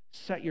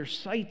set your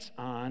sights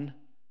on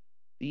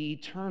the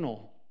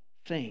eternal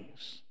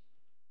things.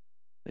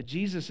 that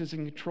Jesus is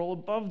in control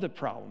above the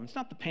problem. It's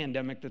not the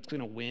pandemic that's going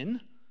to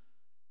win.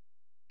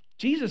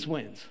 Jesus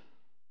wins.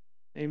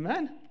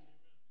 Amen?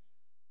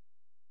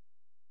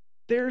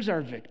 There's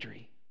our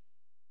victory.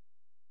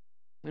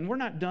 And we're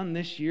not done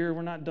this year.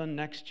 We're not done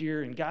next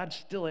year. And God's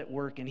still at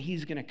work, and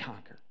he's going to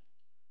conquer.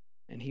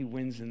 And he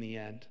wins in the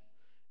end.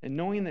 And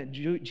knowing that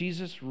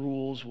Jesus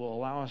rules will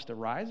allow us to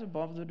rise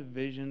above the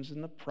divisions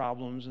and the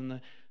problems and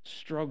the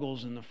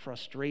struggles and the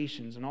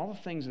frustrations and all the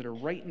things that are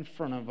right in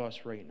front of us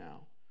right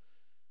now.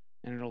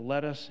 And it'll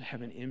let us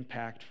have an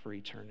impact for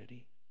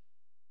eternity.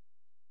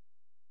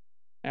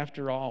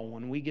 After all,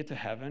 when we get to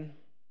heaven,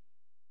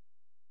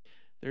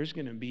 there's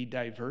going to be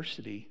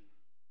diversity.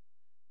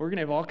 We're going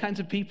to have all kinds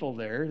of people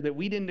there that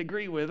we didn't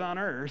agree with on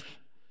earth.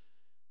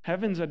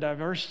 Heaven's a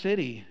diverse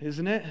city,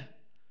 isn't it?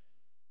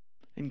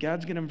 And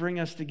God's going to bring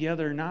us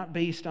together not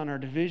based on our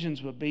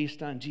divisions, but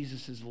based on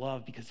Jesus'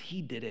 love, because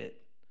he did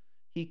it.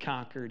 He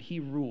conquered, he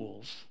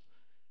rules,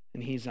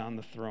 and he's on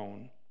the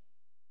throne.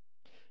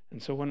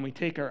 And so when we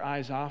take our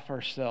eyes off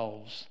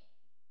ourselves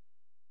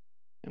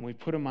and we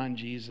put them on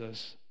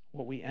Jesus,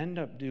 what we end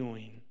up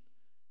doing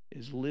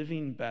is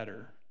living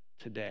better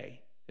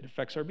today. It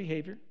affects our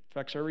behavior,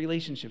 affects our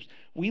relationships.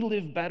 We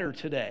live better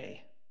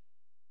today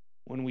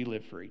when we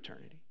live for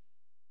eternity.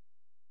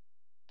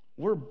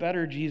 We're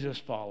better Jesus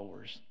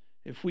followers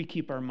if we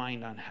keep our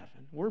mind on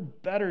heaven. We're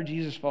better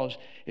Jesus followers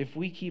if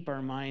we keep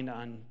our mind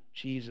on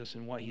Jesus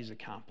and what he's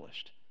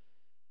accomplished.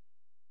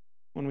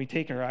 When we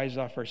take our eyes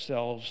off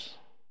ourselves,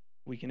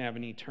 we can have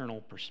an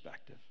eternal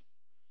perspective.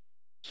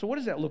 So what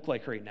does that look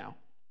like right now?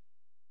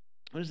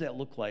 What does that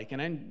look like?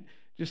 And I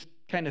just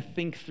kind of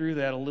think through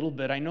that a little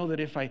bit. I know that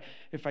if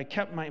I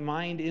kept my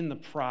mind in the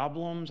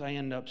problems, I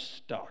end up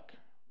stuck,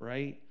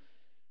 right?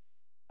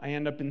 I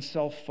end up in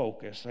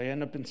self-focus. I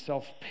end up in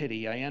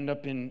self-pity. I end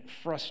up in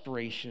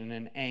frustration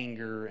and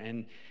anger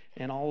and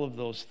all of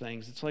those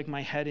things. It's like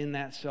my head in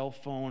that cell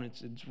phone.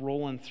 It's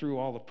rolling through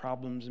all the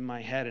problems in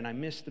my head, and I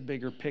miss the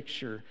bigger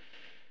picture.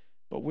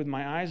 But with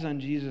my eyes on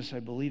Jesus, I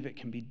believe it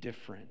can be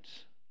different.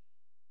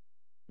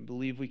 I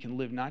believe we can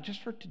live not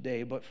just for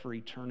today, but for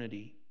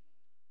eternity.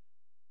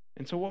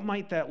 And so what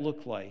might that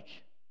look like?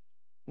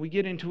 We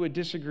get into a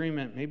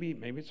disagreement. Maybe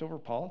it's over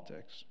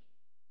politics.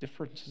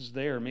 Differences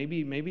there.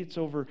 Maybe it's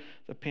over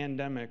the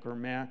pandemic or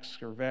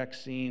masks or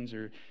vaccines,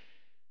 or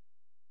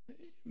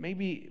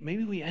maybe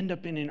we end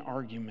up in an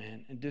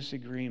argument, a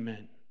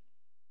disagreement.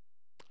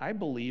 I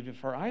believe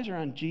if our eyes are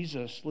on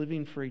Jesus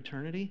living for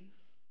eternity,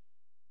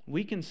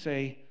 we can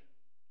say,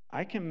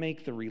 I can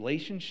make the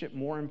relationship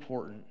more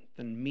important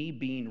than me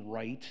being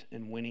right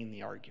and winning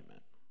the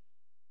argument.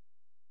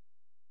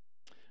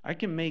 I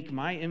can make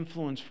my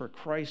influence for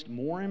Christ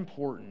more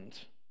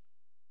important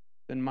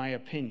than my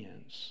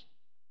opinions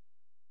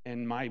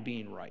and my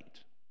being right.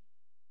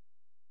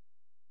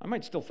 I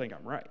might still think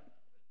I'm right.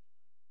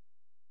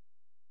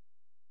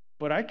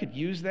 But I could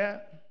use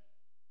that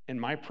and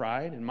my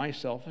pride and my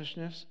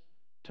selfishness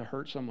to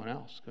hurt someone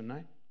else, couldn't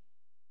I?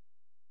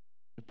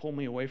 To pull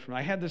me away from it.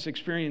 I had this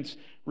experience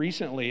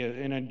recently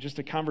in just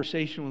a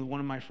conversation with one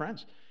of my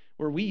friends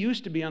where we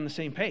used to be on the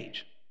same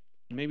page.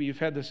 Maybe you've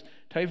had this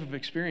type of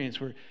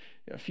experience where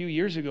a few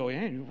years ago,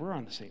 we're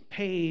on the same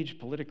page.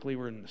 Politically,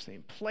 we're in the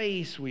same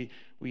place. We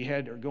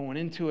are going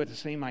into it the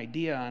same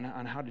idea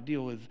on how to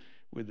deal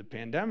with the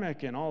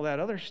pandemic and all that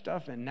other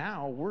stuff. And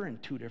now we're in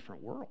two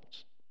different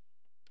worlds.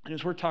 And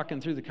as we're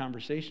talking through the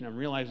conversation, I'm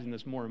realizing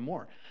this more and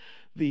more.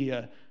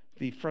 The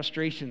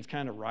frustration's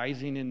kind of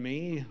rising in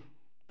me.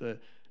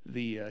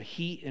 The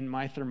heat in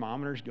my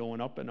thermometer's going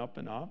up and up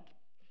and up.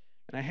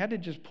 And I had to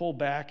just pull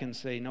back and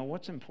say, no,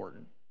 what's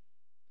important?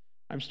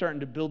 I'm starting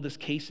to build this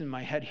case in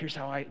my head. Here's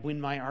how I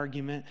win my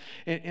argument.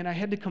 And I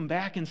had to come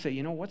back and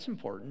say, what's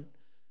important?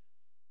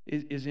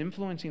 Is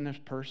influencing this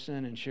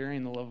person and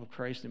sharing the love of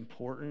Christ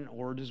important,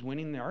 or does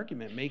winning the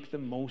argument make the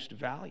most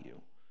value?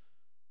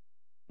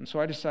 And so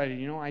I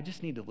decided, I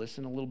just need to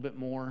listen a little bit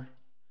more.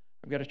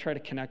 I've got to try to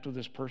connect with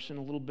this person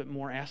a little bit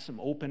more, ask some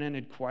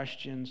open-ended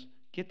questions,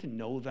 get to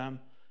know them,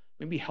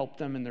 maybe help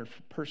them in their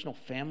personal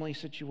family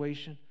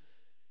situation.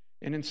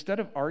 And instead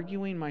of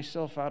arguing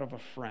myself out of a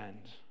friend,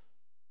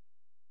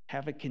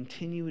 have a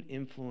continued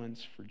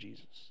influence for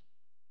Jesus.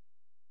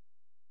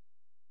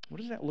 What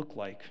does that look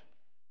like?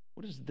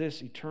 What does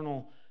this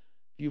eternal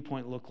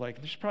viewpoint look like?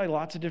 There's probably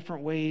lots of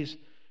different ways.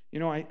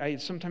 I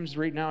sometimes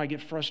right now I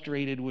get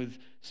frustrated with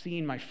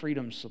seeing my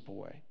freedom slip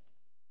away.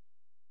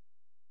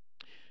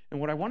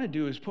 And what I want to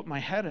do is put my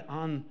head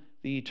on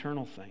the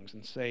eternal things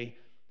and say,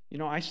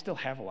 I still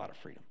have a lot of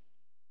freedom.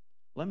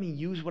 Let me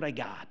use what I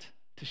got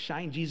to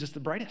shine Jesus the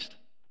brightest.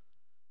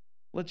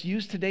 Let's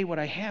use today what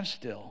I have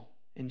still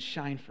and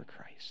shine for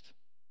Christ.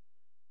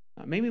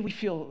 Maybe we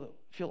feel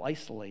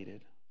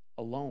isolated,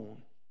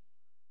 alone.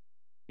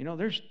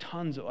 There's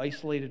tons of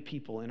isolated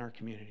people in our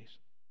communities,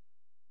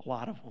 a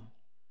lot of them.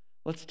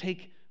 Let's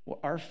take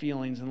our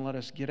feelings and let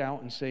us get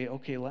out and say,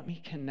 okay, let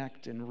me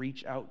connect and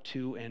reach out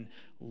to and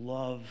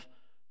love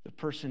the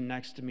person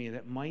next to me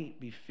that might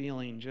be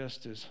feeling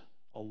just as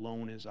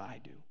alone as I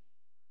do.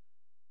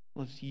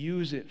 Let's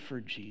use it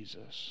for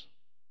Jesus.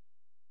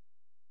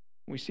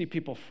 We see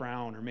people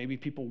frown, or maybe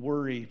people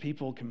worry,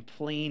 people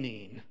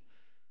complaining.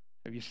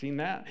 Have you seen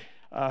that?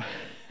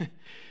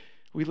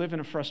 We live in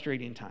a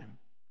frustrating time.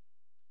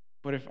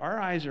 But if our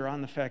eyes are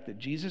on the fact that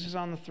Jesus is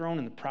on the throne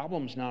and the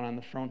problem's not on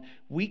the throne,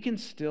 we can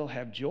still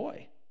have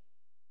joy.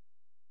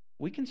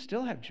 We can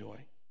still have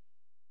joy.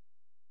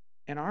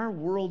 And our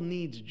world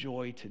needs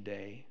joy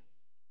today.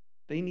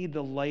 They need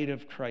the light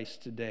of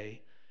Christ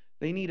today.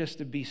 They need us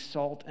to be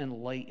salt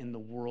and light in the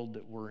world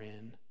that we're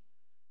in.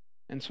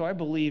 And so I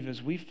believe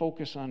as we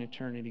focus on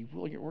eternity,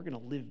 we're going to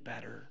live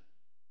better.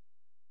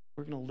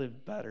 We're going to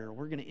live better.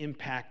 We're going to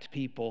impact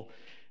people,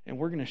 and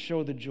we're going to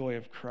show the joy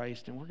of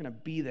Christ, and we're going to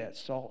be that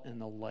salt and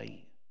the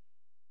light.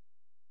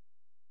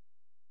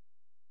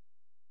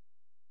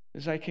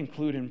 As I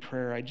conclude in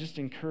prayer, I just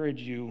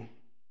encourage you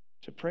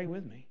to pray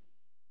with me,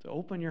 to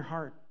open your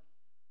heart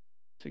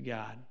to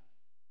God,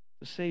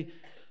 to say,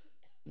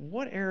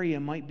 what area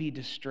might be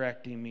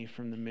distracting me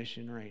from the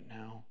mission right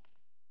now?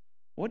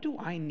 What do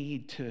I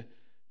need to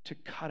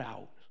cut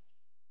out?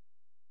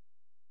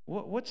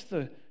 What's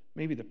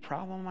maybe the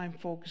problem I'm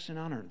focusing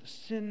on, or the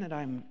sin that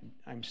I'm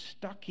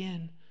stuck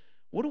in?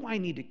 What do I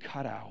need to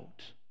cut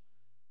out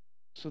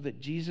so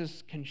that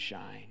Jesus can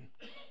shine?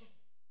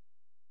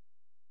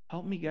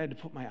 Help me, God, to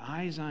put my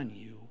eyes on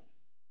you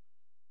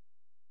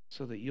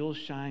so that you'll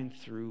shine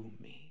through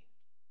me.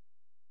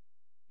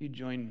 You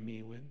join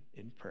me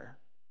in prayer.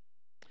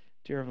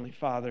 Dear Heavenly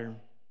Father,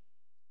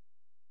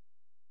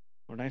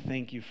 Lord, I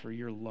thank you for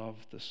your love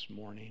this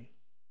morning.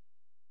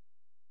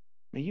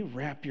 May you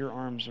wrap your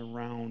arms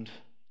around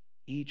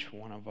each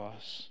one of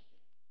us.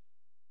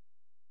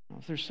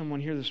 If there's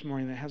someone here this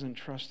morning that hasn't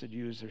trusted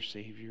you as their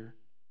Savior,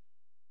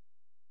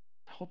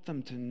 help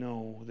them to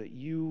know that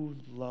you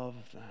love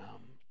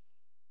them,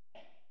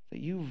 that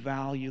you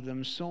value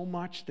them so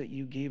much that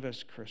you gave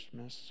us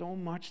Christmas, so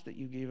much that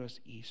you gave us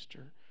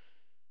Easter,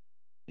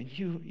 and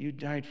you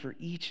died for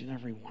each and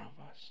every one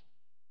of us.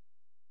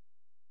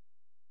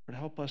 Lord,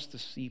 help us to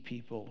see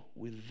people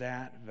with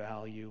that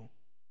value.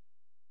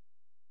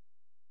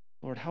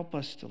 Lord, help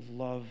us to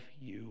love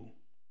you.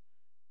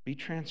 Be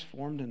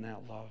transformed in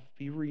that love.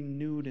 Be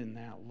renewed in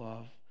that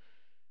love.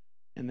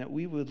 And that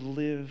we would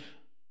live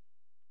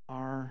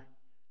our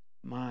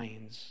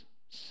minds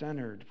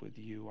centered with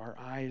you, our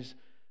eyes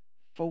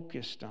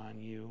focused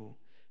on you,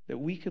 that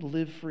we could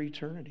live for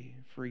eternity,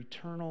 for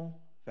eternal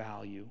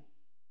value.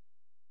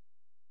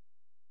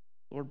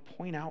 Lord,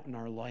 point out in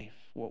our life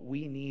what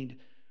we need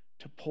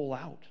to pull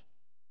out,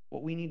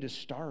 what we need to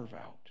starve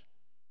out,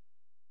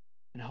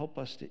 and help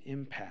us to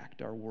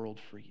impact our world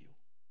for you.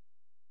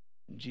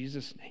 In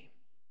Jesus' name,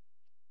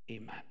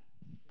 amen.